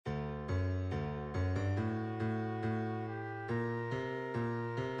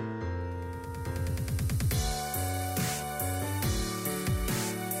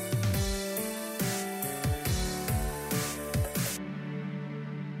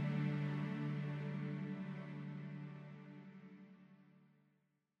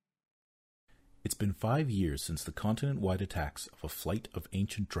It's been 5 years since the continent-wide attacks of a flight of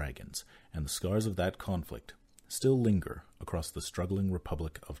ancient dragons, and the scars of that conflict still linger across the struggling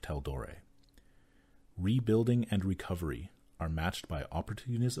Republic of Tal'Dorei. Rebuilding and recovery are matched by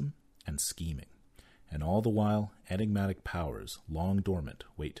opportunism and scheming, and all the while, enigmatic powers long dormant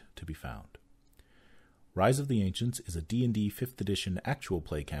wait to be found. Rise of the Ancients is a D&D 5th edition actual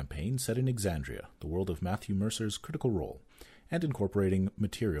play campaign set in Exandria, the world of Matthew Mercer's Critical Role, and incorporating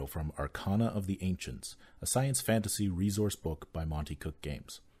material from Arcana of the Ancients, a science fantasy resource book by Monty Cook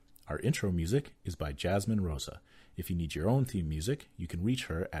Games. Our intro music is by Jasmine Rosa. If you need your own theme music, you can reach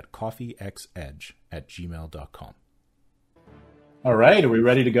her at coffeexedge@gmail.com. All right, are we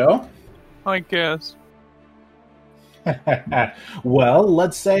ready to go? I guess. Well,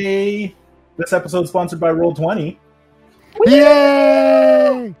 let's say this episode's sponsored by Roll20.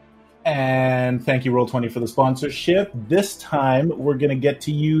 Yay! And thank you, Roll20, for the sponsorship. This time, we're going to get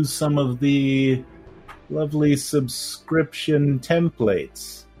to use some of the lovely subscription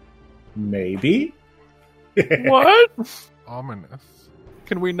templates. Maybe? What? Ominous.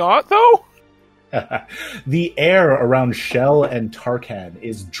 Can we not, though? The air around Shell and Tarkan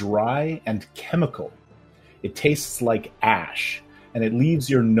is dry and chemical. It tastes like ash, and it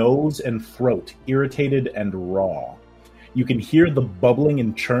leaves your nose and throat irritated and raw. You can hear the bubbling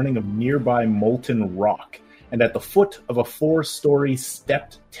and churning of nearby molten rock, and at the foot of a 4-story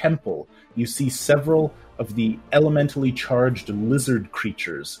stepped temple, you see several of the elementally charged lizard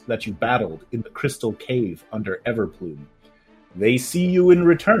creatures that you battled in the crystal cave under Everplume. They see you in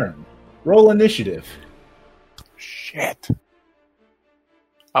return. Roll initiative. Shit.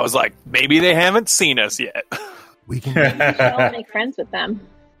 I was like, maybe they haven't seen us yet. We can. I'll make friends with them.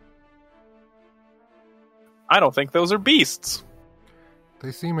 I don't think those are beasts.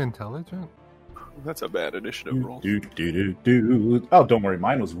 They seem intelligent. That's a bad initiative roll. Oh, don't worry.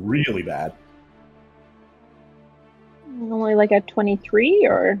 Mine was really bad. Only like a 23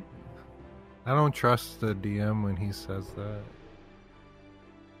 or... I don't trust the DM when he says that.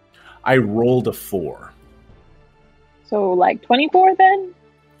 I rolled a 4. So like 24 then?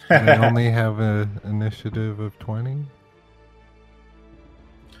 I only have an initiative of 20.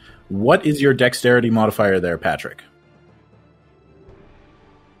 What is your dexterity modifier there, Patrick?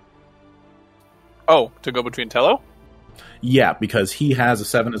 Oh, to go between Tello? Yeah, because he has a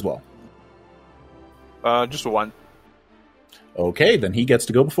 7 as well. Just a 1. Okay, then he gets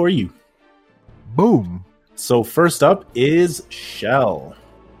to go before you. Boom. So first up is Shell.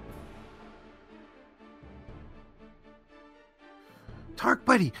 Tark,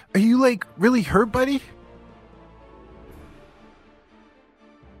 buddy, are you like really hurt, buddy?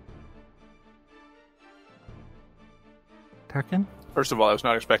 Tarkin? First of all, I was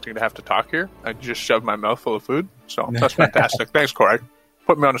not expecting to have to talk here. I just shoved my mouth full of food, so that's fantastic. Thanks, Corey.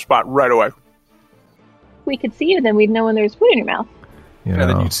 Put me on the spot right away. If we could see you, then we'd know when there's food in your mouth. You And then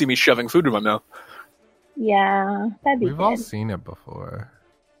know, you'd see me shoving food in my mouth. Yeah, that'd be we've good. all seen it before.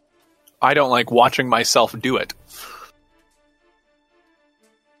 I don't like watching myself do it.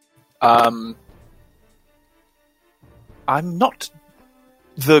 I'm not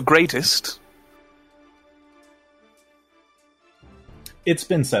the greatest. It's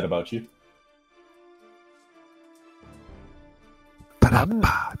been said about you.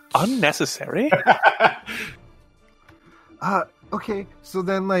 Unnecessary? Okay, so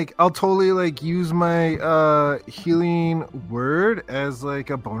then like I'll totally like use my healing word as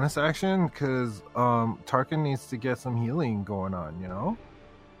like a bonus action because Tarkin needs to get some healing going on, you know?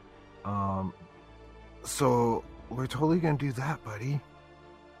 So we're totally gonna do that, buddy.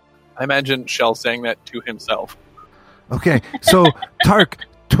 I imagine Shell saying that to himself. Okay, so Tark,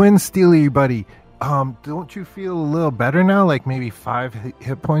 twin Steely buddy, don't you feel a little better now? Like maybe 5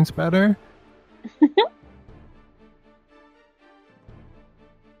 hit points better?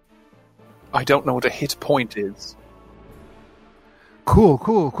 I don't know what a hit point is. Cool.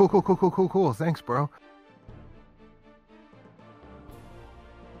 Thanks, bro.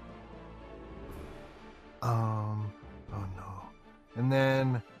 Oh no. And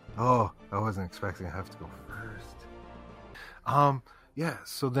then, I wasn't expecting I have to go first. Yeah,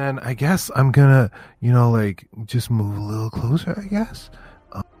 so then I guess I'm gonna, like, just move a little closer, I guess.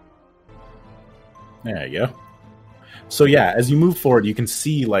 There you go. So yeah, as you move forward, you can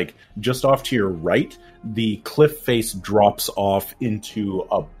see, like, just off to your right, the cliff face drops off into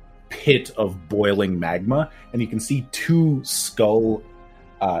a pit of boiling magma, and you can see 2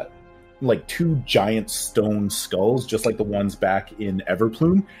 giant stone skulls, just like the ones back in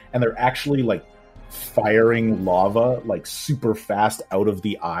Everplume, and they're actually, like, firing lava, like, super fast out of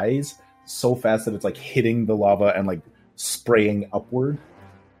the eyes, so fast that it's, like, hitting the lava and, like, spraying upward.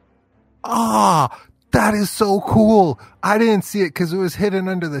 Ah, that is so cool. I didn't see it because it was hidden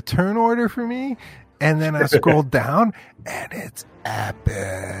under the turn order for me. And then I scrolled down, and it's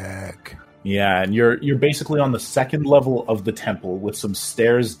epic. Yeah, and you're basically on the second level of the temple with some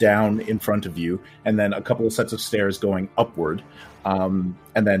stairs down in front of you, and then a couple of sets of stairs going upward, and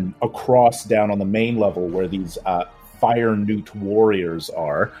then across down on the main level where these fire newt warriors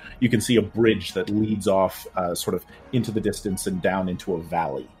are. You can see a bridge that leads off sort of into the distance and down into a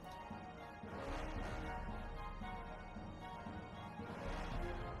valley.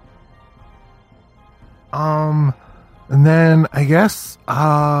 And then I guess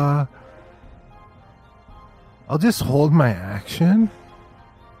I'll just hold my action.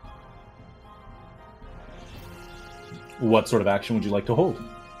 What sort of action would you like to hold?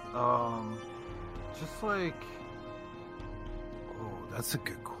 Just like, oh, that's a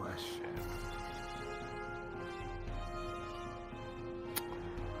good question.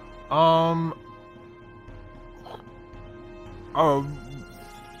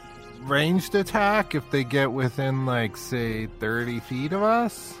 Ranged attack if they get within, like, say, 30 feet of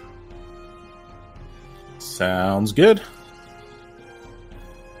us. Sounds good.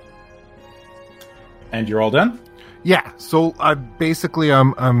 And you're all done? Yeah. So I basically I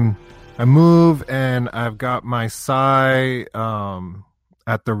move and I've got my sai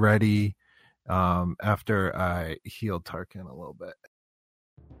at the ready after I healed Tarkin a little bit.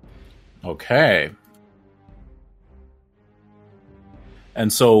 Okay.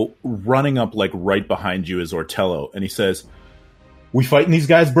 And so running up like right behind you is Ortello, and he says, "We fighting these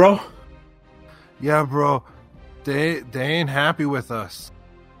guys, bro?" Yeah, bro. They ain't happy with us.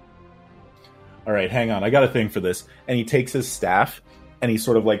 All right, hang on. I got a thing for this. And he takes his staff and he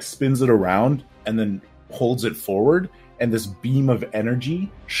sort of like spins it around and then holds it forward, and this beam of energy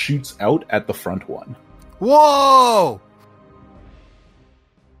shoots out at the front one. Whoa!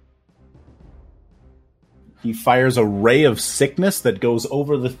 He fires a ray of sickness that goes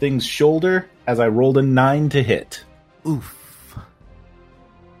over the thing's shoulder as I rolled a 9 to hit. Oof.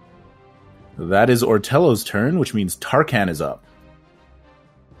 That is Ortello's turn, which means Tarkan is up.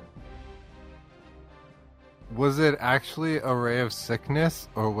 Was it actually a ray of sickness,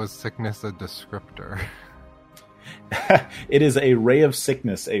 or was sickness a descriptor? It is a ray of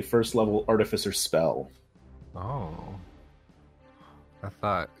sickness, a first level artificer spell. Oh. I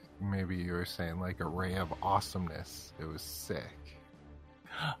thought maybe you were saying like a ray of awesomeness. It was sick.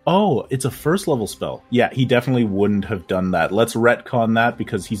 Oh, it's a first level spell. Yeah, he definitely wouldn't have done that. Let's retcon that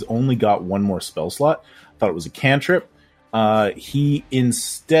because he's only got one more spell slot. I thought it was a cantrip. He,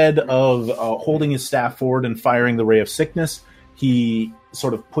 instead of holding his staff forward and firing the ray of sickness, he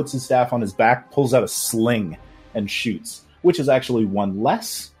sort of puts his staff on his back, pulls out a sling, and shoots, which is actually one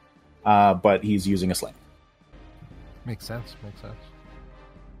less, but he's using a sling. Makes sense.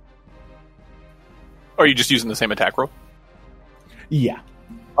 Or are you just using the same attack roll? Yeah.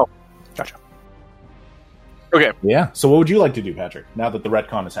 Oh, gotcha. Okay. Yeah. So what would you like to do, Patrick, now that the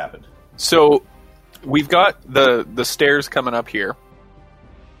retcon has happened? So we've got the stairs coming up here.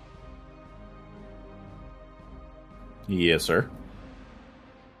 Yes, sir.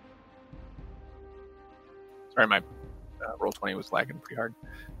 Sorry, my roll 20 was lagging pretty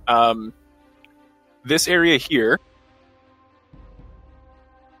hard. This area here.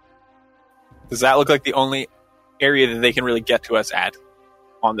 Does that look like the only area that they can really get to us at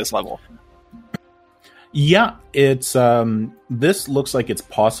on this level? Yeah, it's this looks like it's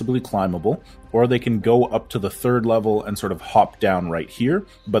possibly climbable, or they can go up to the third level and sort of hop down right here,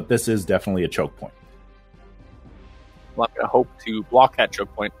 but this is definitely a choke point. Well, I'm going to hope to block that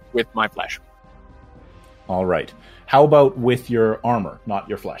choke point with my flesh. All right. How about with your armor, not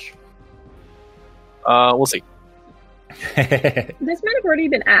your flesh? We'll see. This might have already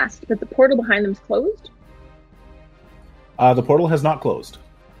been asked, but the portal behind them's closed? The portal has not closed.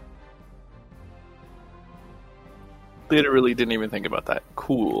 Literally didn't even think about that.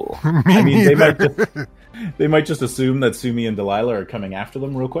 Cool. I mean, they might just assume that Sumi and Delilah are coming after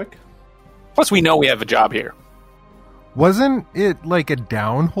them real quick. Plus, we know we have a job here. Wasn't it like a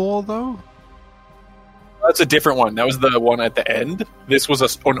down hole, though? That's a different one. That was the one at the end. This was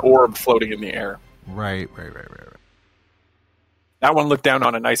an orb floating in the air. Right. That one looked down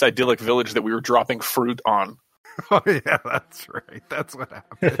on a nice idyllic village that we were dropping fruit on. Oh, yeah, that's right. That's what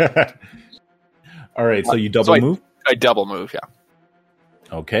happened. All right, so you double move? I double move, yeah.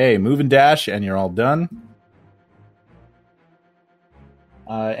 Okay, move and dash, and you're all done.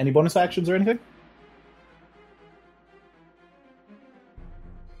 Any bonus actions or anything?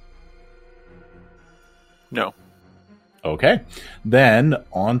 No. Okay, then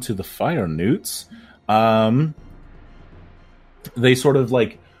on to the fire newts. They sort of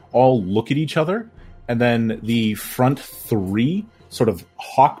like all look at each other, and then the front three sort of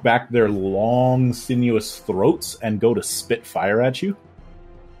hawk back their long, sinuous throats and go to spit fire at you.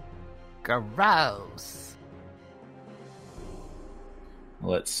 Gross.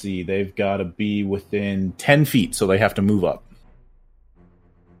 Let's see, they've got to be within 10 feet, so they have to move up.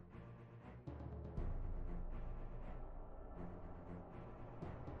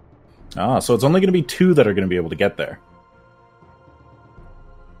 So it's only going to be 2 that are going to be able to get there.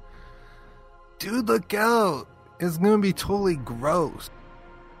 Dude, look out. It's going to be totally gross.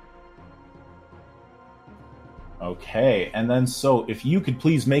 Okay, and then so if you could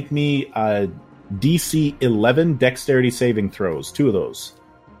please make me DC 11 dexterity saving throws. 2 of those.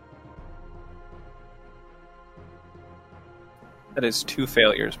 That is 2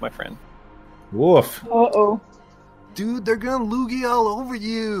 failures, my friend. Woof. Uh-oh. Dude, they're going to loogie all over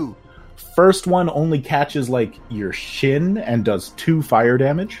you. First one only catches like your shin and does 2 fire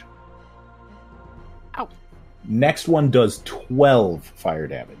damage. Ow. Next one does 12 fire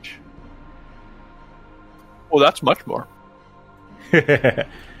damage. Well, that's much more.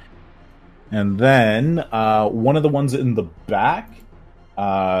 And then one of the ones in the back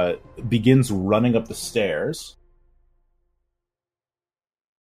begins running up the stairs.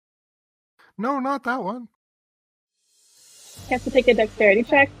 No, not that one. He has to take a dexterity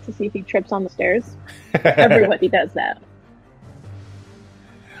check to see if he trips on the stairs. Everybody does that.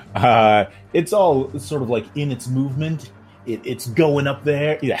 It's all sort of like in its movement. It's going up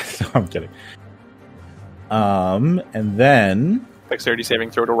there. Yeah, no, I'm kidding. And then Dexterity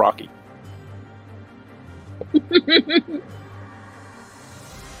saving throw to Rocky.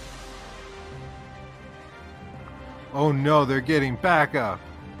 Oh no, they're getting back up.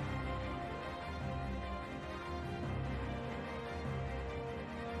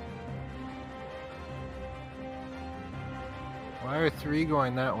 Why are 3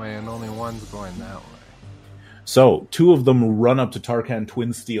 going that way and only 1's going that way? So 2 of them run up to Tarkan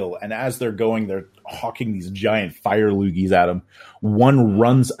Twinsteel, and as they're going, they're hawking these giant fire loogies at him. One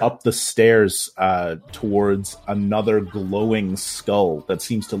runs up the stairs towards another glowing skull that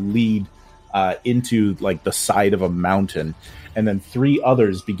seems to lead into like the side of a mountain, and then 3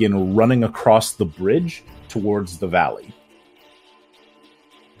 others begin running across the bridge towards the valley.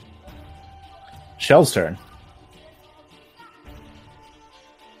 Shell's turn.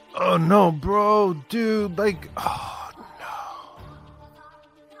 Oh no, bro, dude, like, oh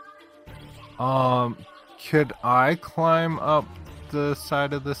no. Could I climb up the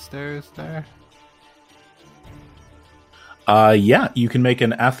side of the stairs there? Yeah, you can make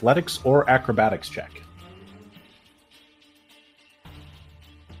an athletics or acrobatics check.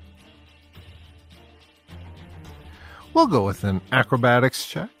 We'll go with an acrobatics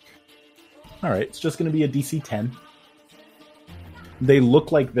check. All right, it's just going to be a DC 10. They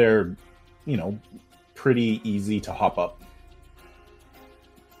look like they're, pretty easy to hop up.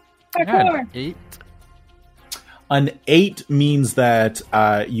 Parkour. 8. An 8 means that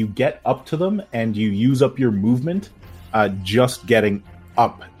you get up to them and you use up your movement just getting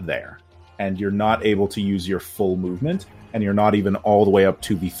up there. And you're not able to use your full movement, and you're not even all the way up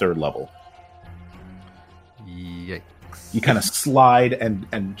to the 3rd level. Yikes. You kind of slide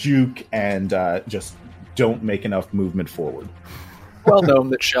and juke and just don't make enough movement forward. Well known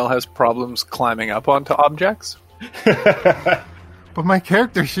that Shell has problems climbing up onto objects. But my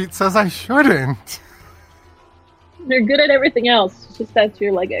character sheet says I shouldn't. You're good at everything else. It's just that's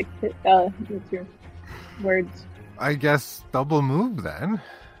your what's your words. I guess double move then.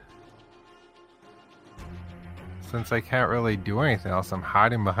 Since I can't really do anything else, I'm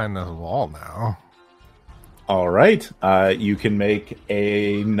hiding behind this wall now. All right. You can make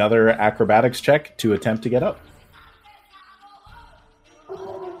another acrobatics check to attempt to get up.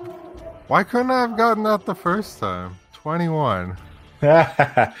 Why couldn't I have gotten that the first time? 21.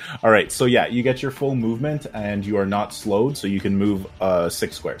 All right. So, yeah, you get your full movement, and you are not slowed, so you can move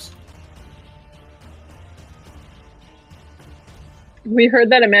 6 squares. We heard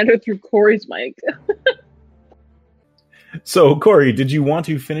that Amanda through Corey's mic. So, Corey, did you want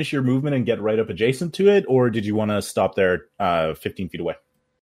to finish your movement and get right up adjacent to it, or did you want to stop there 15 feet away?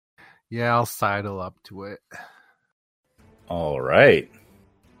 Yeah, I'll sidle up to it. All right.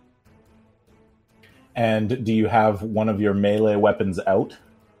 And do you have one of your melee weapons out?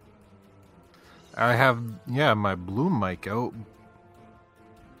 I have, my blue mic out.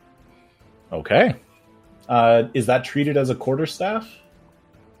 Okay. Is that treated as a quarterstaff?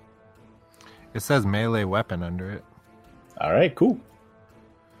 It says melee weapon under it. All right, cool.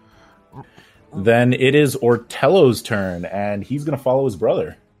 Then it is Ortello's turn, and he's going to follow his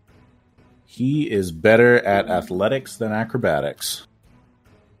brother. He is better at athletics than acrobatics.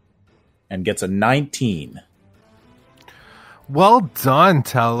 and gets a 19. Well done,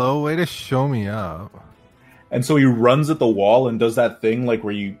 Tello. Way to show me up. And so he runs at the wall and does that thing like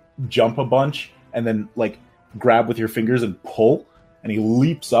where you jump a bunch and then like grab with your fingers and pull. And he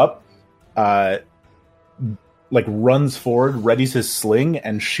leaps up, like runs forward, readies his sling,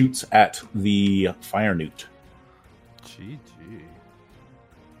 and shoots at the fire newt. GG.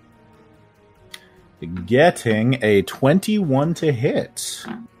 Getting a 21 to hit.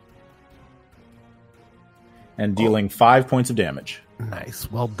 And dealing 5 points of damage.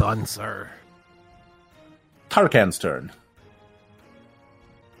 Nice. Well done, sir. Tarkan's turn.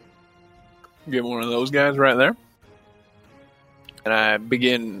 Get one of those guys right there. And I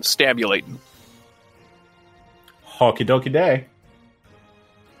begin stabulating. Hockey dokie day.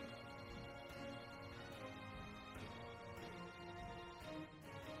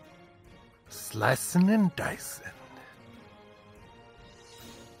 Slicing and dicing.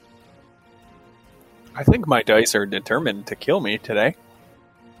 I think my dice are determined to kill me today.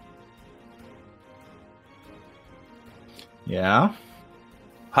 Yeah,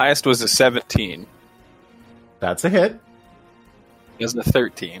 Highest was a 17. that's a hit. It was a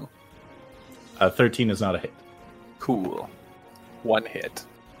 13. 13 is not a hit. Cool. One hit.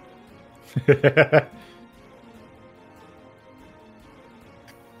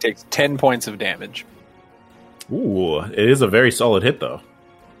 Takes 10 points of damage. Ooh, it is a very solid hit, though.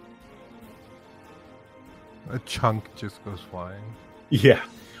 A chunk just goes flying. Yeah.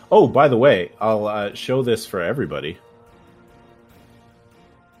 Oh, by the way, I'll show this for everybody.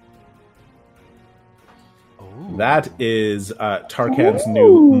 Ooh. That is Tarkan's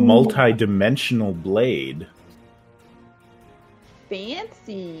new multi-dimensional blade,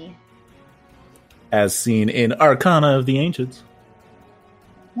 Fancy. as seen in Arcana of the Ancients.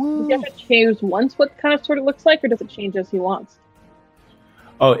 Does he have to choose once what kind of sword it looks like, or does it change as he wants?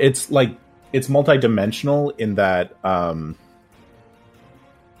 Oh, it's multi-dimensional in that,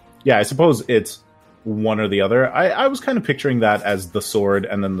 yeah, I suppose it's one or the other. I was kind of picturing that as the sword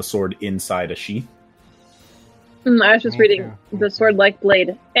and then the sword inside a sheath. I was just Me reading too. the sword like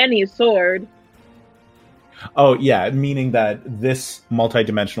blade, any sword. Oh, yeah, meaning that this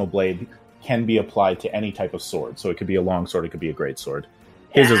multi-dimensional blade can be applied to any type of sword. So it could be a long sword, it could be a great sword.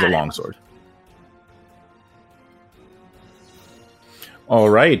 His is a long sword. All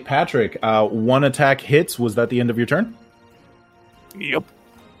right, Patrick. One attack hits. Was that the end of your turn? Yep.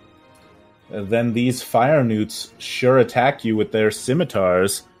 Then these fire newts sure attack you with their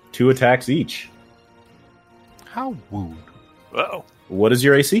scimitars. 2 attacks each. How wooed. Uh-oh. What is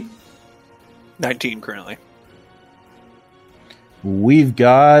your AC? 19 currently. We've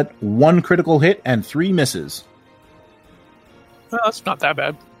got 1 critical hit and 3 misses. Well, that's not that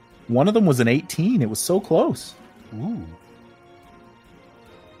bad. One of them was an 18. It was so close. Ooh.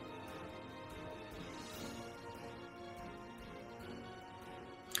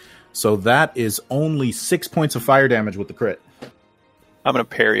 So that is only 6 points of fire damage with the crit. I'm going to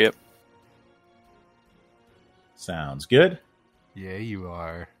parry it. Sounds good. Yeah, you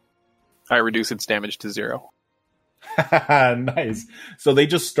are. I reduce its damage to 0. Nice. So they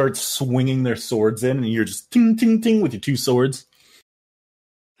just start swinging their swords in, and you're just ting, ting, ting with your 2 swords.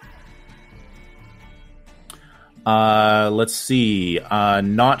 Let's see.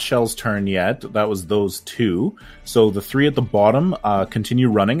 Not Shell's turn yet. That was those 2. So the 3 at the bottom continue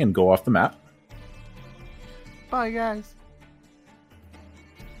running and go off the map. Bye, guys.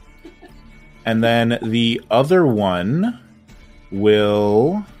 And then the other one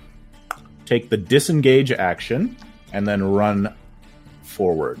will take the disengage action and then run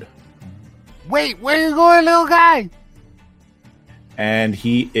forward. Wait, where you going, little guy? And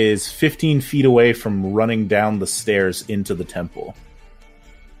he is 15 feet away from running down the stairs into the temple.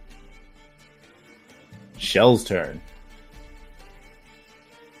 Shell's turn.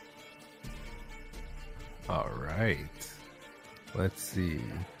 All right. Let's see.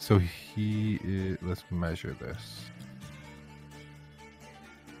 So he is. Let's measure this.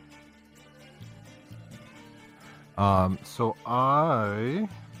 So I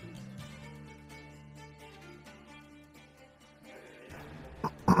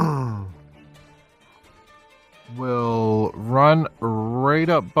will run right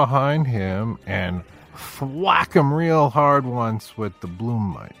up behind him and whack him real hard once with the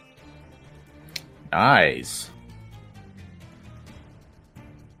bloom light. Nice.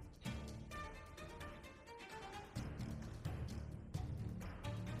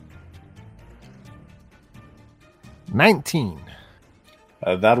 $19.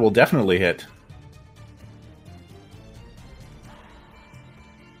 That will definitely hit.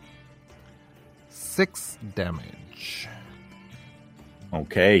 $6 damage.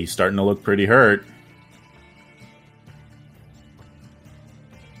 Okay, he's starting to look pretty hurt.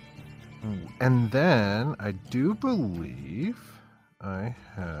 And then I do believe I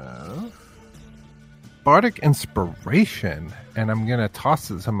have Bardic Inspiration, and I'm gonna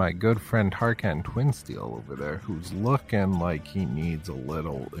toss it to my good friend Harkan Twinsteel over there, who's looking like he needs a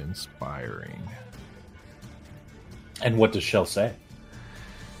little inspiring. And what does Shell say?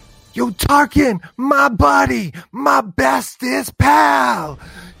 Yo, Tarkin, my buddy, my bestest pal,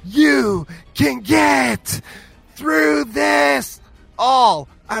 you can get through this all.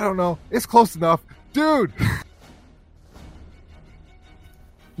 I don't know. It's close enough. Dude!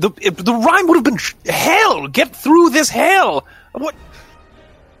 The rhyme would have been hell. Get through this hell. What?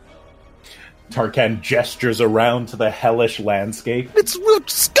 Tarkan gestures around to the hellish landscape. It's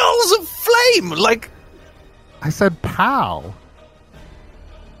skulls of flame. Like, I said pal.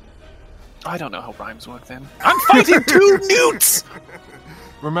 I don't know how rhymes work then. I'm fighting two newts.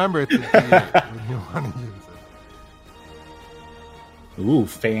 Remember, it's a D8 when you want to use it. Ooh,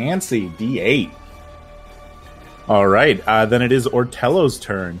 fancy. D8. All right, then it is Ortello's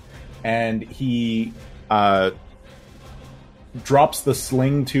turn, and he drops the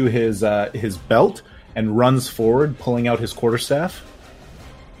sling to his belt and runs forward, pulling out his quarterstaff.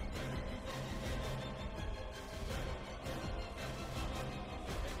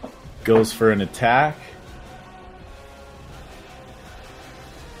 Goes for an attack.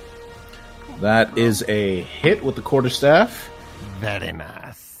 That is a hit with the quarterstaff. Very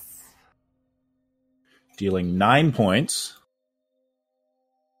nice. Dealing 9 points.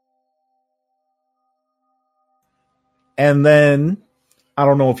 And then, I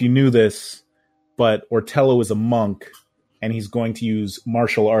don't know if you knew this, but Ortello is a monk, and he's going to use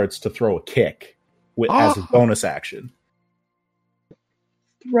martial arts to throw a kick as his bonus action.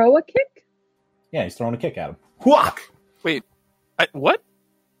 Throw a kick? Yeah, he's throwing a kick at him. Whack! Wait, what?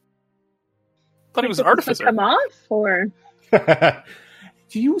 Thought he was an Does it artificer. come off, or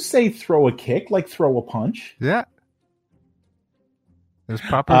Do you say throw a kick like throw a punch? Yeah. There's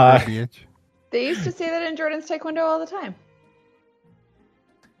proper verbiage. They used to say that in Jordan's Taekwondo all the time.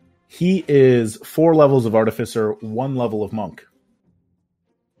 He is 4 levels of artificer, 1 level of monk.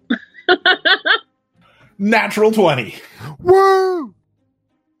 Natural 20. Woo!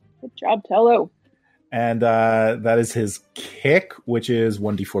 good job, Tello. And that is his kick, which is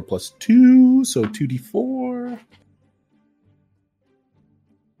 1d4 plus 2, so 2d4.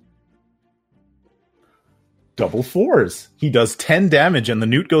 Double 4s. He does 10 damage and the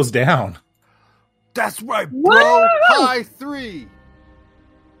newt goes down. That's right, bro. Wow! High 3.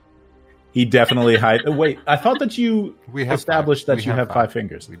 He definitely Wait, I thought that you We have established five. that We you have have five. 5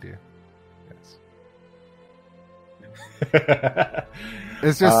 fingers. We do. Yes.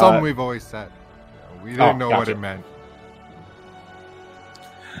 It's just something we've always said. We didn't know what gotcha. it meant.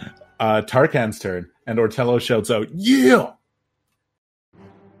 Tarkan's turn, and Ortello shouts out, "Yeah!"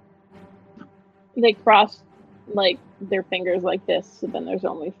 They cross like their fingers like this, so then there's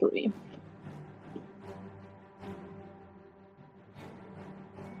only 3.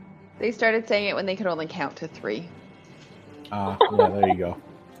 They started saying it when they could only count to 3. Yeah, there you go.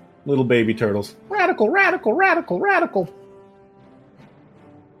 Little baby turtles. Radical, radical, radical, radical.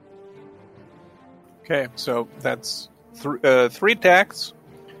 Okay, so that's 3 attacks.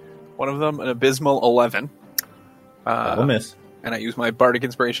 One of them an abysmal 11. That'll miss. And I use my Bardic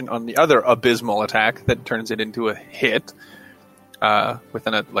Inspiration on the other abysmal attack that turns it into a hit.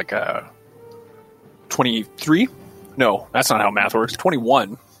 Within a 23? No, that's not how math works.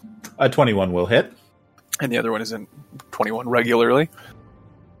 21. A 21 will hit. And the other one is in 21 regularly.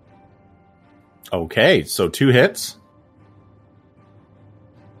 Okay, so 2 hits.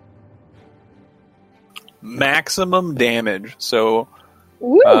 Maximum damage. So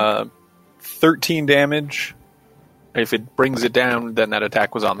Woo! 13 damage. If it brings it down, then that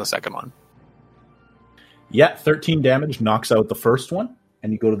attack was on the second one. Yeah, 13 damage knocks out the first one,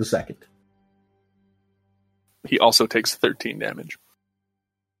 and you go to the second. He also takes 13 damage.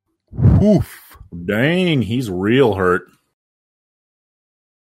 Oof. Dang, he's real hurt.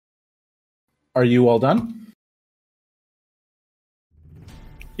 Are you all done?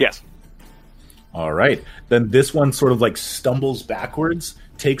 Yes. All right. Then this one sort of like stumbles backwards,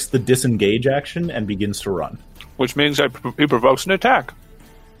 takes the disengage action, and begins to run. Which means he provokes an attack.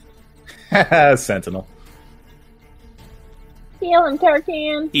 Sentinel. Heal him,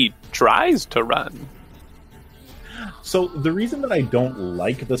 Tarkan. He tries to run. So the reason that I don't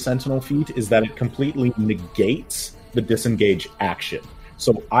like the Sentinel feat is that it completely negates the disengage action.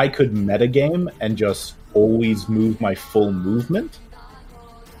 So I could metagame and just always move my full movement.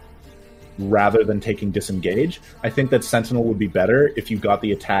 rather than taking disengage, I think that Sentinel would be better if you got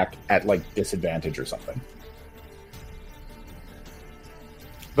the attack at like disadvantage or something.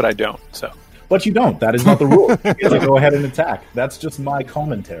 But I don't, so. But you don't. That is not the rule. You gotta go ahead and attack. That's just my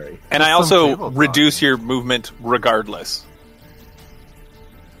commentary. And I also reduce your movement regardless.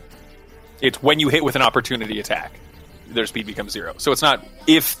 It's when you hit with an opportunity attack, their speed becomes 0. So it's not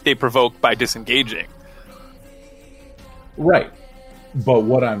if they provoke by disengaging. Right. But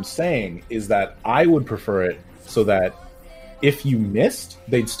what I'm saying is that I would prefer it so that if you missed,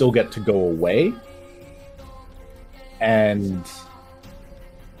 they'd still get to go away. And...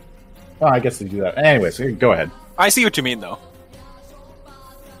 well, I guess they do that. Anyways, go ahead. I see what you mean, though.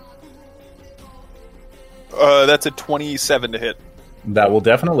 That's a 27 to hit. That will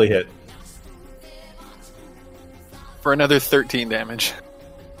definitely hit. For another 13 damage.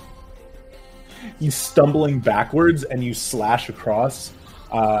 He's stumbling backwards and you slash across.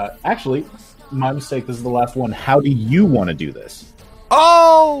 Actually, my mistake, this is the last one. How do you want to do this?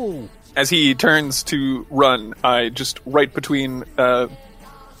 Oh! As he turns to run, I just right between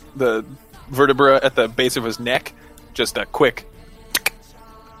the vertebra at the base of his neck, just a quick...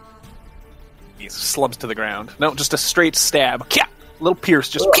 he slumps to the ground. No, just a straight stab. Kya! Little pierce,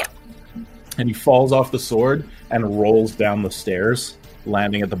 just... Kya! And he falls off the sword and rolls down the stairs,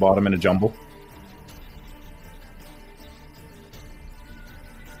 landing at the bottom in a jumble.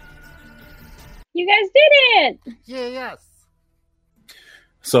 You guys did it! Yeah, yes.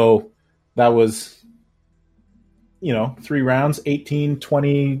 So that was, 3 rounds, 18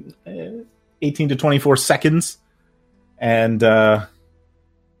 to 24 seconds. And Tarkan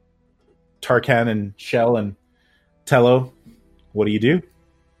and Shell and Tello, what do you do?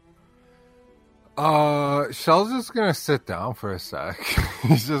 Shell's just gonna sit down for a sec.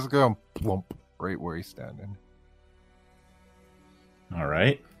 He's just gonna plump right where he's standing. All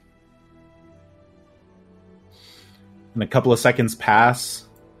right. And a couple of seconds pass,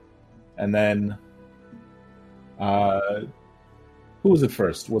 and then, who was it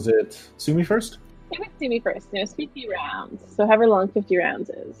first? Was it Sumi first? It was Sumi first. It was 50 rounds. So however long 50 rounds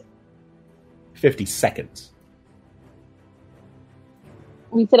is. 50 seconds.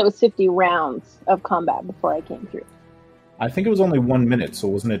 We said it was 50 rounds of combat before I came through. I think it was only 1 minute, so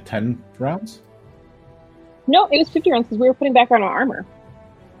wasn't it 10 rounds? No, it was 50 rounds because we were putting back on our armor.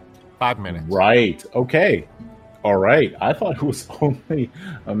 5 minutes. Right. Okay. All right. I thought it was only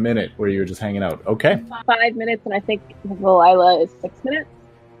a minute where you were just hanging out. Okay. 5 minutes, and I think Delilah is 6 minutes.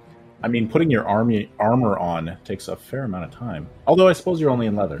 I mean, putting your armor on takes a fair amount of time. Although I suppose you're only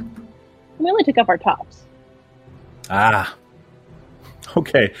in leather. We only took off our tops. Ah.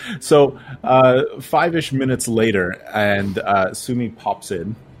 Okay. So 5-ish minutes later, and Sumi pops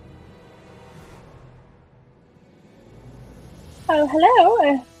in. Oh,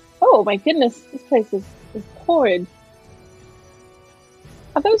 hello. Oh, my goodness. This place is horrid.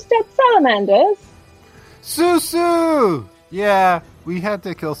 Are those dead salamanders? Susu! Yeah, we had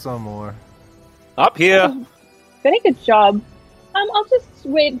to kill some more. Up here. Very good job. I'll just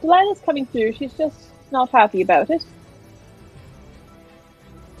wait. Delilah's coming through. She's just not happy about it.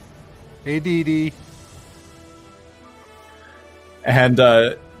 Hey, Dee Dee. And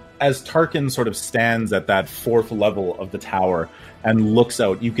as Tarkin sort of stands at that 4th level of the tower and looks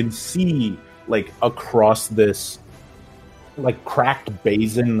out, you can see, like, across this, like, cracked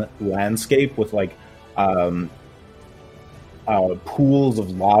basin landscape with, like, pools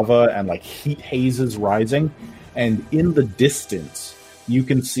of lava and, like, heat hazes rising. And in the distance, you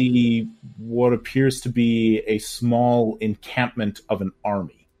can see what appears to be a small encampment of an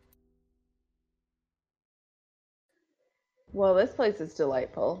army. Well, this place is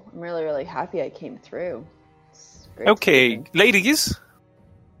delightful. I'm really, really happy I came through. It's great. Okay, ladies.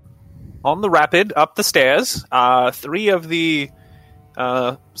 On the rapid, up the stairs, 3 of the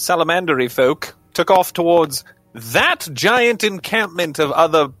salamandery folk took off towards that giant encampment of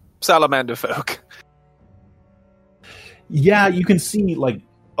other salamander folk. Yeah, you can see, like,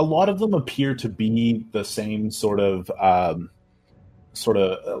 a lot of them appear to be the same sort of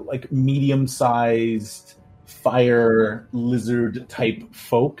like medium-sized fire lizard type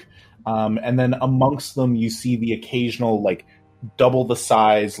folk. And then amongst them, you see the occasional, like, double the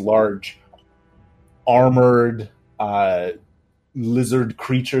size, large, armored lizard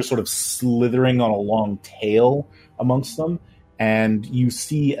creature sort of slithering on a long tail amongst them. And you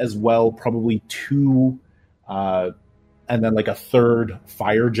see as well probably 2... and then like a 3rd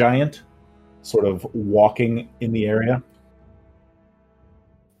fire giant sort of walking in the area.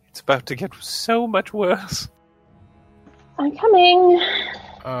 It's about to get so much worse. I'm coming.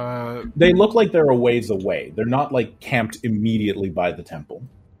 They look like they're a ways away. They're not like camped immediately by the temple.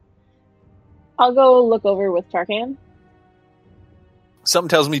 I'll go look over with Tarkan. Something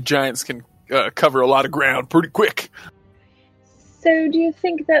tells me giants can cover a lot of ground pretty quick. So do you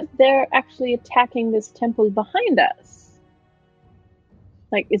think that they're actually attacking this temple behind us?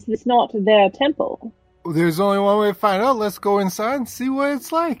 Like, is this not their temple? There's only one way to find out. Let's go inside and see what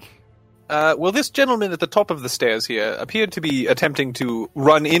it's like. Well, this gentleman at the top of the stairs here appeared to be attempting to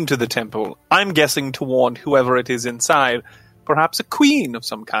run into the temple. I'm guessing to warn whoever it is inside, perhaps a queen of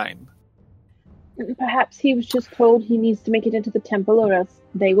some kind. Perhaps he was just told he needs to make it into the temple or else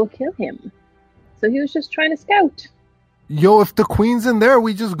they will kill him. So he was just trying to scout. Yo, if the queen's in there,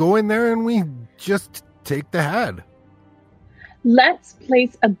 we just go in there and we just take the head. Let's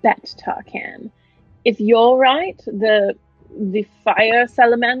place a bet, Tarkan. If you're right, the fire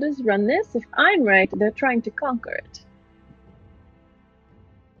salamanders run this. If I'm right, they're trying to conquer it.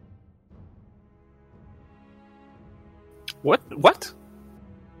 What?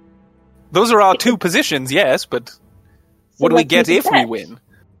 Those are our two positions, yes, but what do we get if we win?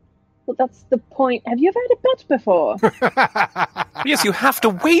 Well, that's the point. Have you ever had a bet before? Yes, you have to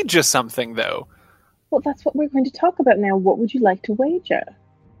wager something, though. Well, that's what we're going to talk about now. What would you like to wager?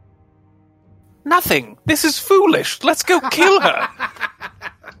 Nothing. This is foolish. Let's go kill her.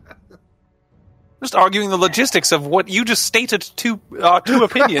 Just arguing the logistics of what you just stated our two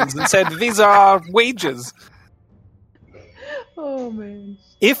opinions and said these are our wagers. Oh, man.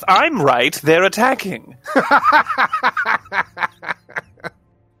 If I'm right, they're attacking.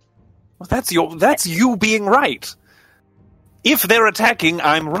 Well, that's you being right. If they're attacking,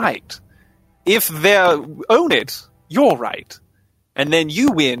 I'm right. If they own it, you're right. And then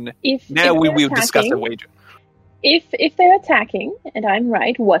you win. Now we will discuss a wager. If they're attacking and I'm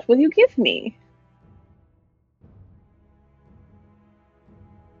right, what will you give me?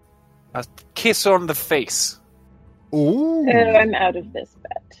 A kiss on the face. Ooh. I'm out of this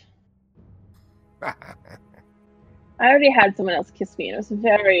bet. I already had someone else kiss me and it was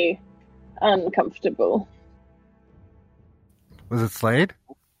very uncomfortable. Was it Slade?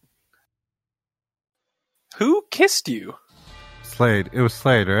 Who kissed you? Slade. It was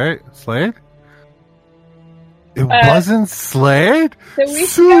Slade, right? Slade? It wasn't Slade? So we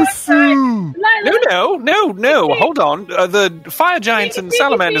Susu! No. Hold on. The fire giants and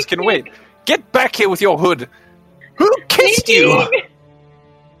salamanders can wait. Get back here with your hood. Who kissed you?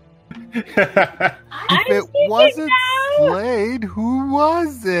 If it wasn't Slade, who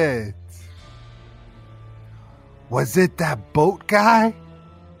was it? Was it that boat guy?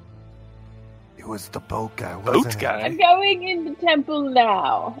 It was the boat guy, wasn't it? I'm going in the temple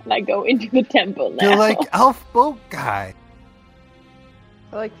now. And I go into the temple now. You're like elf boat guy.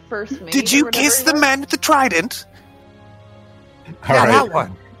 Like first mate. Did you kiss the man with the trident? All right. That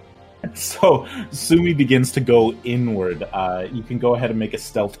one. So Sumi begins to go inward. You can go ahead and make a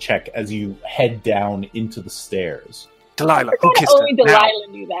stealth check as you head down into the stairs. Delilah, who kissed Only her? Delilah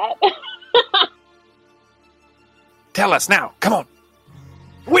Now. knew that. Tell us now. Come on.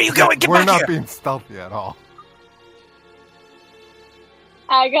 Where you going? Get We're back not here. being stealthy at all.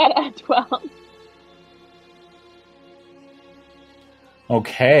 I got a 12.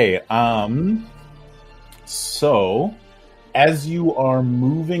 Okay. So as you are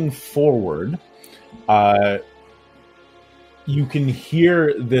moving forward, you can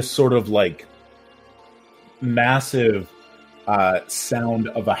hear this sort of like massive sound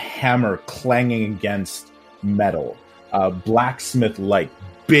of a hammer clanging against metal. Blacksmith-like,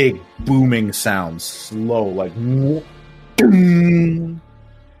 big booming sounds, slow, like boom,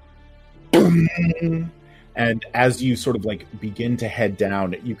 boom. And as you sort of like begin to head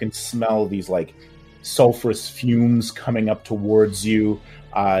down, you can smell these like sulfurous fumes coming up towards you.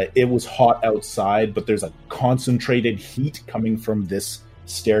 It was hot outside, but there's a concentrated heat coming from this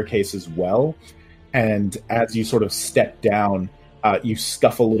staircase as well. And as you sort of step down, you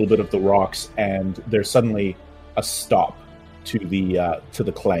scuff a little bit of the rocks, and there's suddenly a stop to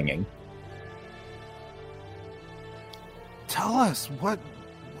the clanging. Tell us,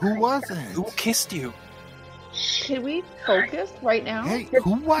 who was it? Who kissed you? Can we focus right now? Hey,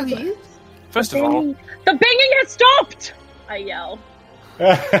 who was Please? it? First of all, The banging has stopped! I yell.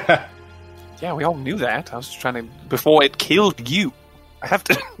 yeah, we all knew that. I was trying to before it killed you. I have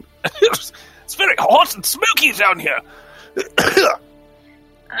to. It's very hot and smoky down here.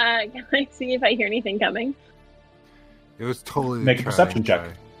 Can I see if I hear anything coming? It was totally Make a perception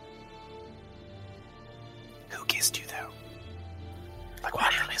check. Who kissed you though? Like, why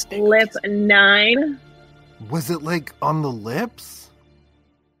are you listening? Lip 9. Was it like on the lips?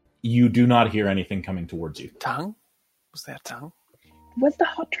 You do not hear anything coming towards you. Tongue? Was there a tongue? Was the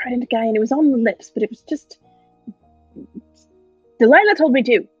hot trident guy, and it was on the lips, but it was just... Delilah told me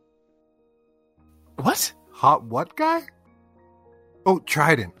to. What? Hot what guy? Oh,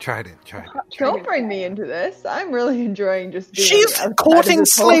 Trident. Don't bring me into this. I'm really enjoying just being She's outside of courting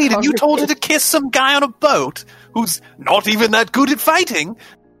this whole Slade, and you told her to conversation. kiss some guy on a boat who's not even that good at fighting.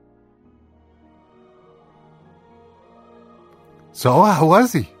 So, how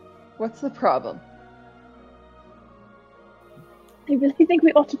was he? What's the problem? I really think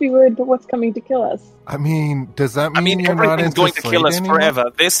we ought to be worried about what's coming to kill us. I mean, does that mean I mean, you're not everything's into going to kill Slade us anymore?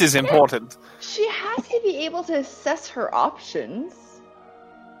 forever. This is important. She has to be able to assess her options.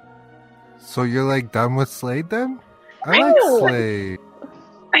 So you're like done with Slade then? I I like know. Slade.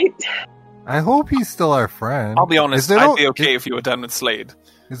 I, I hope he's still our friend. I'll be honest, Is it I'd be okay if you were done with Slade.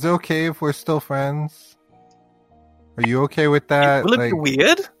 Is it okay if we're still friends? Are you okay with that? Will it be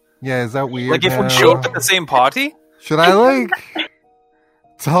weird? Yeah, is that weird? Like if we now? show up at the same party? Should I like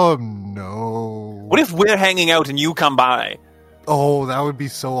tell him no? What if we're hanging out and you come by? Oh, that would be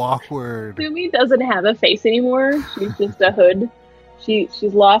so awkward. Sumi doesn't have a face anymore. She's just a hood. She's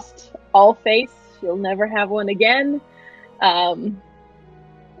lost all face. She'll never have one again.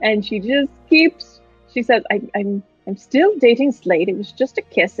 And she just keeps. She says, "I'm still dating Slade. It was just a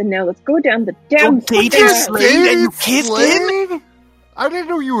kiss, and now let's go down the damn You're dating stairs." Slade and you kissed him? I didn't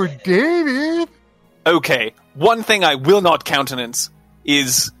know you were dating. Okay, one thing I will not countenance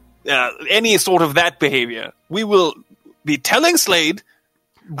is any sort of that behavior. We will be telling Slade,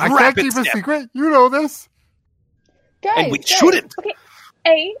 I can't rapid keep a step, secret. You know this. Guys, and we guys, shouldn't. Okay,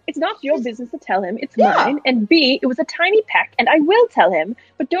 A, it's not your business to tell him. It's Yeah. mine. And B, it was a tiny peck, and I will tell him.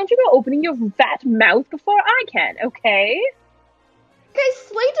 But don't you go opening your fat mouth before I can, okay? Guys,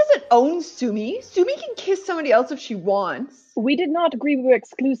 Slade doesn't own Sumi. Sumi can kiss somebody else if she wants. We did not agree we were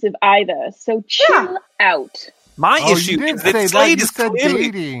exclusive either, so chill out. My Oh, issue you didn't is that say Slade You is said clearly...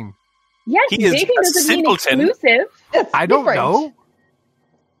 dating. Yes, He is dating a doesn't mean simpleton. exclusive. That's I don't different. know.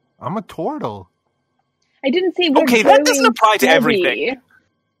 I'm a turtle. I didn't say we're Okay, that going doesn't apply to steady. everything.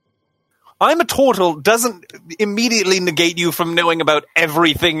 I'm a turtle doesn't immediately negate you from knowing about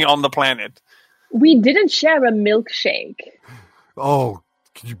everything on the planet. We didn't share a milkshake. Oh,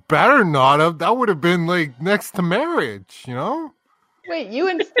 you better not have. That would have been like next to marriage, you know? Wait, you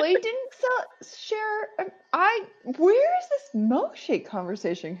and Slade didn't share? Where is this milkshake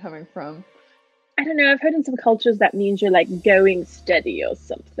conversation coming from? I don't know, I've heard in some cultures that means you're like going steady or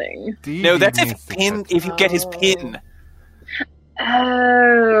something. No, that's Dee if you get his pin.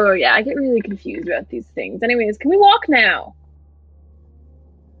 Oh, yeah, I get really confused about these things. Anyways, can we walk now?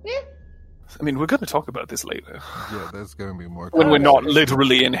 Yeah. I mean, we're going to talk about this later. Yeah, there's going to be more. When we're not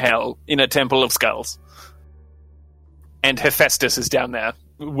literally in hell, in a temple of skulls. And Hephaestus is down there,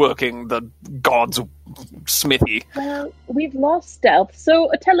 working the god's smithy. Well, we've lost stealth,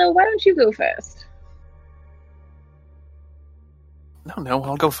 so Otello, why don't you go first? No,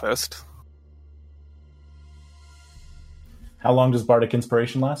 I'll go first. How long does Bardic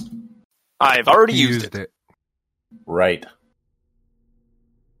Inspiration last? I've already used it. Right.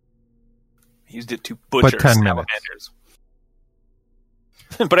 Used it to butcher 10 minutes. salamanders.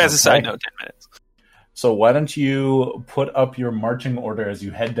 But as a side Okay. note, 10 minutes. So why don't you put up your marching order as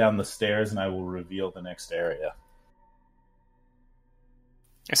you head down the stairs, and I will reveal the next area.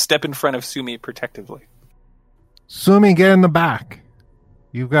 I step in front of Sumi protectively. Sumi, get in the back.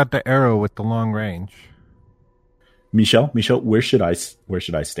 You've got the arrow with the long range. Michelle, where should I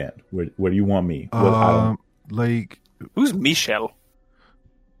stand? Where do you want me? Like, Who's Michelle?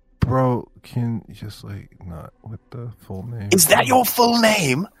 bro, can you just like not with the full name? Is that your full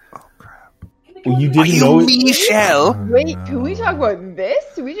name? Oh crap! Well, you Are didn't you know. Michelle? Wait, can we talk about this?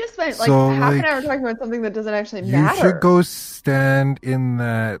 We just spent like So, half an like, hour talking about something that doesn't actually You matter. should go stand in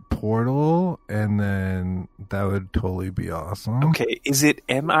that portal, and then that would totally be awesome. Okay, is it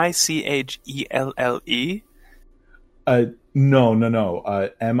Michelle? No. Michel.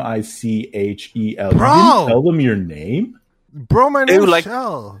 You Bro! didn't tell them your name? Bro, my name's like-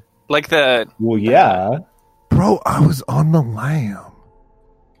 Shell. Like the... Well, yeah. Bro, I was on the lamb.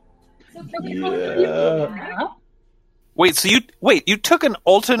 Yeah. Wait, so you took an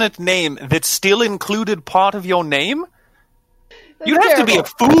alternate name that still included part of your name? That's You'd have to be a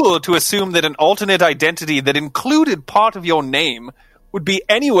terrible. fool to assume that an alternate identity that included part of your name would be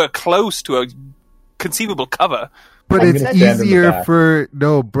anywhere close to a conceivable cover. But I'm it's gonna stand in the easier back. for...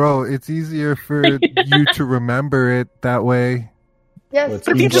 No, bro, it's easier for you to remember it that way. Yes. Let's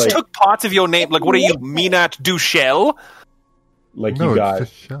But if you Seems just like- took parts of your name, like what are you, Minat Dushel? Like No, you got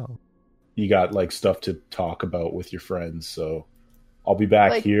it's just Shell. you got like stuff to talk about with your friends, so I'll be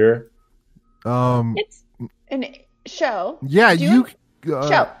back Like- here. It's And Shell. Yeah, Do you- you...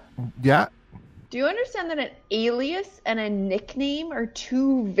 Shell. Yeah. Do you understand that an alias and a nickname are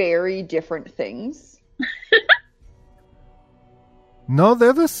two very different things? No,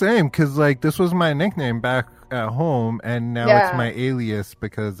 they're the same, because, like, this was my nickname back at home, and now it's my alias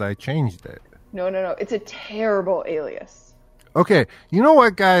because I changed it. No. It's a terrible alias. Okay, you know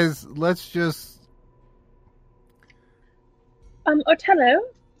what, guys? Let's just... Otello,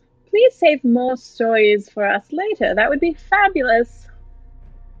 please save more stories for us later. That would be fabulous.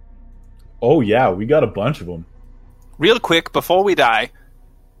 Oh, yeah, we got a bunch of them. Real quick, before we die,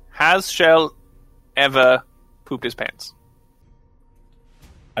 has Shell ever pooped his pants?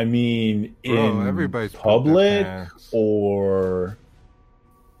 I mean, in everybody's public pants. or...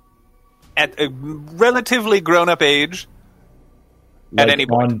 At a relatively grown-up age, at any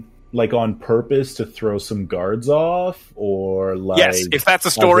point. On purpose to throw some guards off, or like... Yes, if that's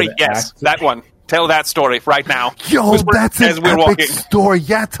a story, yes, that one. Tell that story right now. Yo, that's an epic walking. story.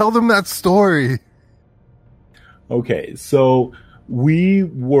 Yeah, tell them that story. Okay, so we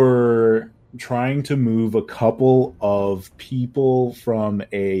were trying to move a couple of people from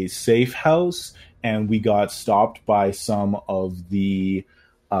a safe house, and we got stopped by some of the,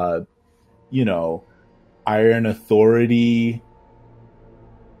 Iron Authority,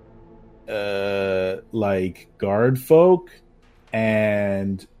 guard folk,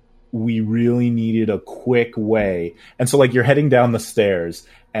 and we really needed a quick way. And so, you're heading down the stairs,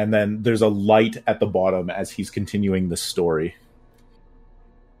 and then there's a light at the bottom as he's continuing the story.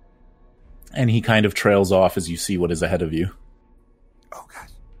 And he kind of trails off as you see what is ahead of you. Oh, gosh.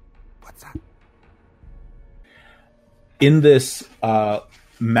 What's that? In this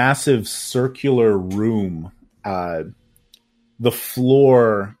massive circular room, the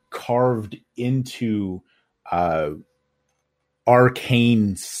floor carved into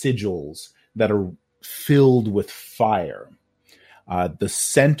arcane sigils that are filled with fire. The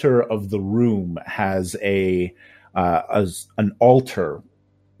center of the room has an altar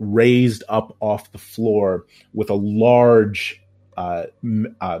raised up off the floor with a large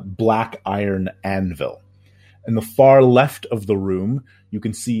black iron anvil. In the far left of the room, you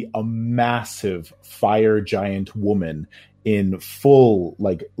can see a massive fire giant woman in full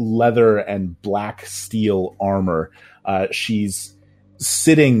leather and black steel armor. She's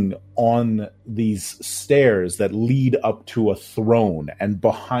sitting on these stairs that lead up to a throne, and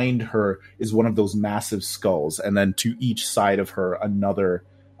behind her is one of those massive skulls, and then to each side of her another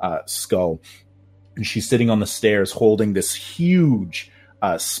skull. And she's sitting on the stairs holding this huge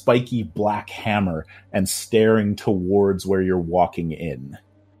spiky black hammer and staring towards where you're walking in.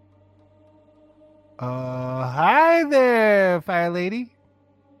 Hi there, Fire Lady.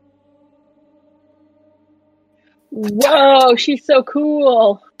 Whoa, she's so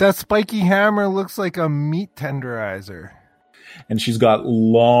cool. That spiky hammer looks like a meat tenderizer. And she's got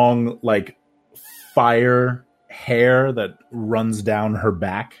long, fire hair that runs down her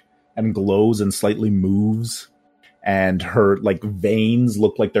back and glows and slightly moves. And her, veins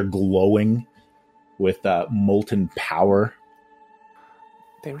look like they're glowing with molten power.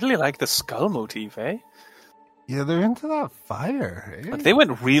 They really like the skull motif, eh? Yeah, they're into that fire, eh? They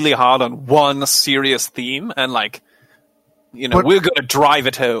went really hard on one serious theme, and we're going to drive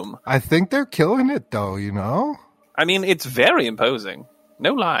it home. I think they're killing it, though, I mean, it's very imposing.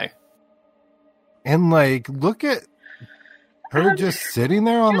 No lie. And, look at her just sitting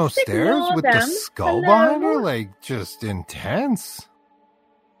there on those stairs with the skull behind her, just intense.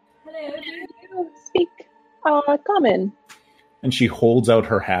 Hello, do you speak common? And she holds out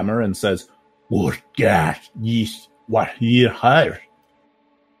her hammer and says, "What ye hire?"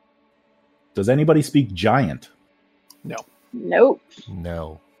 Does anybody speak giant? No. Nope.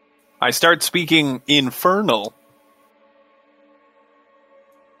 No. I start speaking infernal.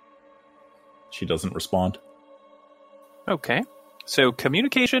 She doesn't respond. Okay. So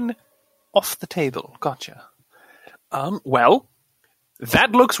communication off the table. Gotcha. Well,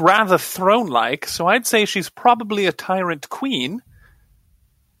 that looks rather throne-like, so I'd say she's probably a tyrant queen,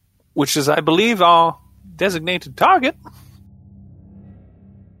 which is, I believe, our designated target.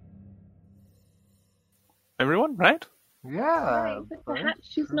 Everyone, right? Yeah. Right, but perhaps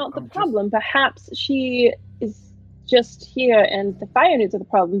she's not the problem. Perhaps she is just here and the fire needs are the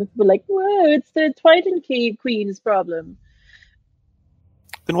problem. The people are like, whoa, it's the Trident Queen's problem.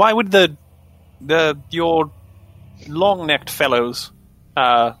 Then why would your long-necked fellows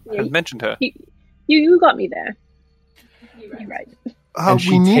have mentioned her? You got me there. You're right.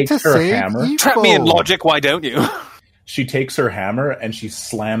 We need to save hammer. Evo. Trap me in logic, why don't you? She takes her hammer and she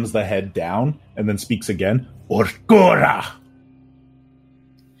slams the head down and then speaks again. Orgora!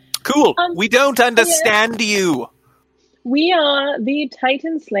 Cool. We don't understand you. We are the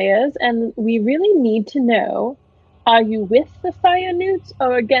Titan Slayers, and we really need to know, are you with the Fire Newts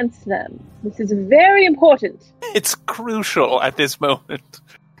or against them? This is very important. It's crucial at this moment.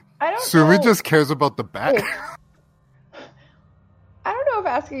 I don't Sumi know. just cares about the bat. I don't know if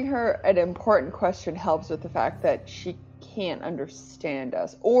asking her an important question helps with the fact that she can't understand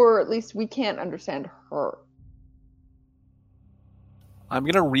us, or at least we can't understand her. I'm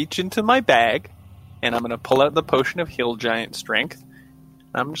going to reach into my bag, and I'm going to pull out the potion of Hill Giant Strength.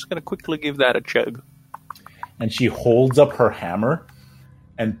 I'm just going to quickly give that a chug. And she holds up her hammer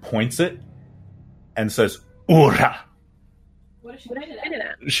and points it and says, Ura! What is she pointing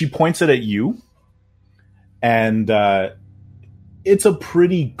at? She points it at you, and it's a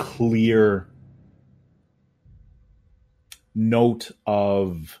pretty clear note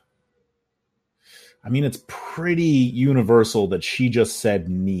of... I mean, it's pretty universal that she just said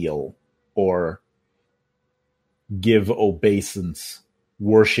kneel or give obeisance,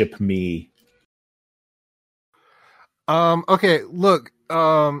 worship me. Okay, look,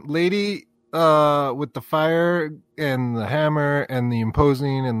 lady with the fire and the hammer and the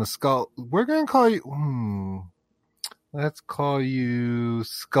imposing and the skull. We're going to call you... let's call you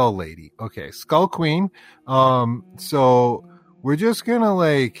Skull Lady. Okay, Skull Queen. So we're just going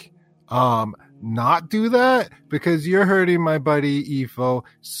to not do that because you're hurting my buddy Ifo,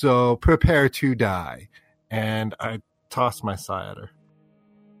 so prepare to die. And I toss my sai at her.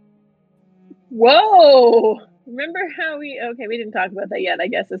 Whoa! Remember how we didn't talk about that yet, I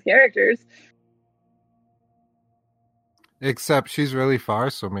guess, as characters. Except she's really far,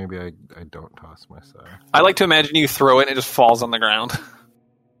 so maybe I don't toss my sai. I like to imagine you throw it and it just falls on the ground.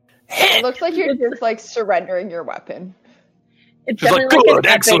 It looks like you're just surrendering your weapon. It's Just like, definitely good,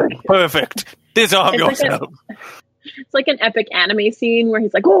 excellent, perfect. Disarm yourself. It's like an epic anime scene where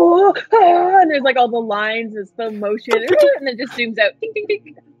he's like, oh, ah, and there's all the lines in slow motion, and then just zooms out. Ding, ding,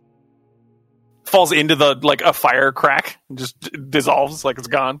 ding. Falls into a fire crack and just dissolves like it's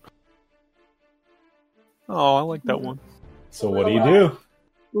gone. Oh, I like that one. So what do you do? A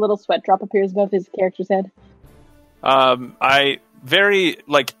little sweat drop appears above his character's head. I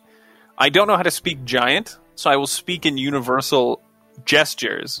don't know how to speak giant, so I will speak in universal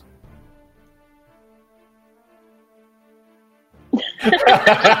gestures.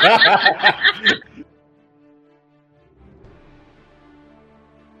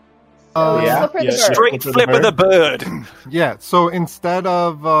 Straight flip of the bird. Yeah, so instead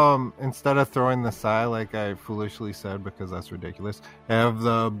of throwing the sai like I foolishly said because that's ridiculous, I have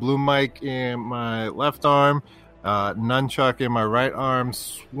the blue mic in my left arm, nunchuck in my right arm,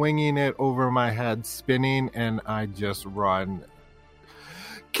 swinging it over my head, spinning, and I just run.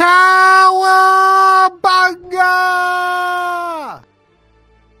 Cowabunga!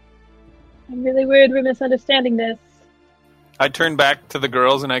 I'm really worried we're misunderstanding this. I turn back to the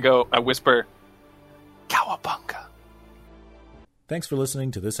girls and I whisper, Cowabunga. Thanks for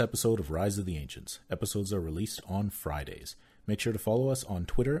listening to this episode of Rise of the Ancients. Episodes are released on Fridays. Make sure to follow us on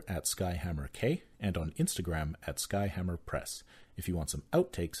Twitter at SkyhammerK and on Instagram at SkyhammerPress. If you want some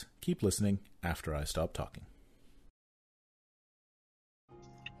outtakes, keep listening after I stop talking.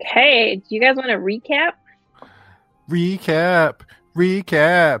 Hey, do you guys want to recap? Recap.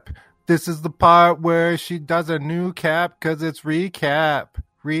 This is the part where she does a new cap because it's recap.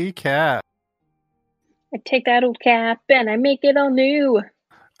 I take that old cap and I make it all new.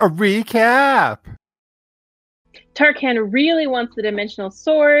 A recap. Tarkan really wants the dimensional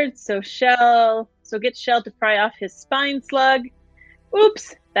sword, so get Shell to pry off his spine slug.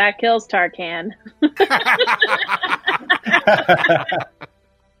 Oops, that kills Tarkan.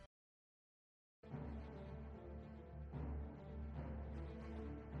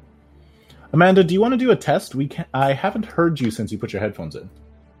 Amanda, do you want to do a test? I haven't heard you since you put your headphones in.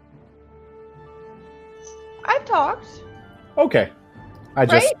 I've talked. Okay. I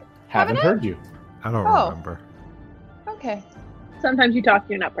just haven't Haven't I? heard you. I don't remember. Okay. Sometimes you talk,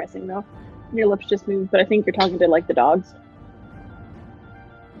 you're not pressing, though. Your lips just move, but I think you're talking to, the dogs.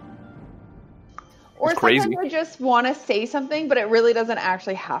 Or It's crazy. sometimes I just want to say something, but it really doesn't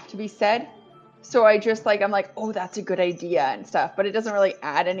actually have to be said. So I just, I'm like, oh, that's a good idea and stuff, but it doesn't really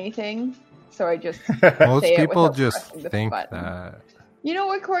add anything. So I just Most say it people without just pressing the think button. that. You know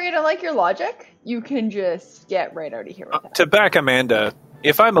what, Corey? I don't like your logic. You can just get right out of here with that. To back Amanda,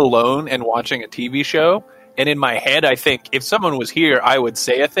 if I'm alone and watching a TV show, and in my head I think, if someone was here, I would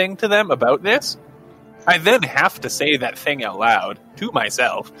say a thing to them about this, I then have to say that thing out loud to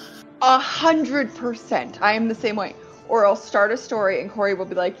myself. 100%. I am the same way. Or I'll start a story and Corey will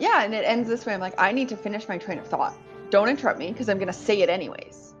be like, yeah, and it ends this way. I'm like, I need to finish my train of thought. Don't interrupt me because I'm going to say it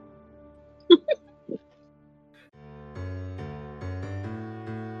anyways.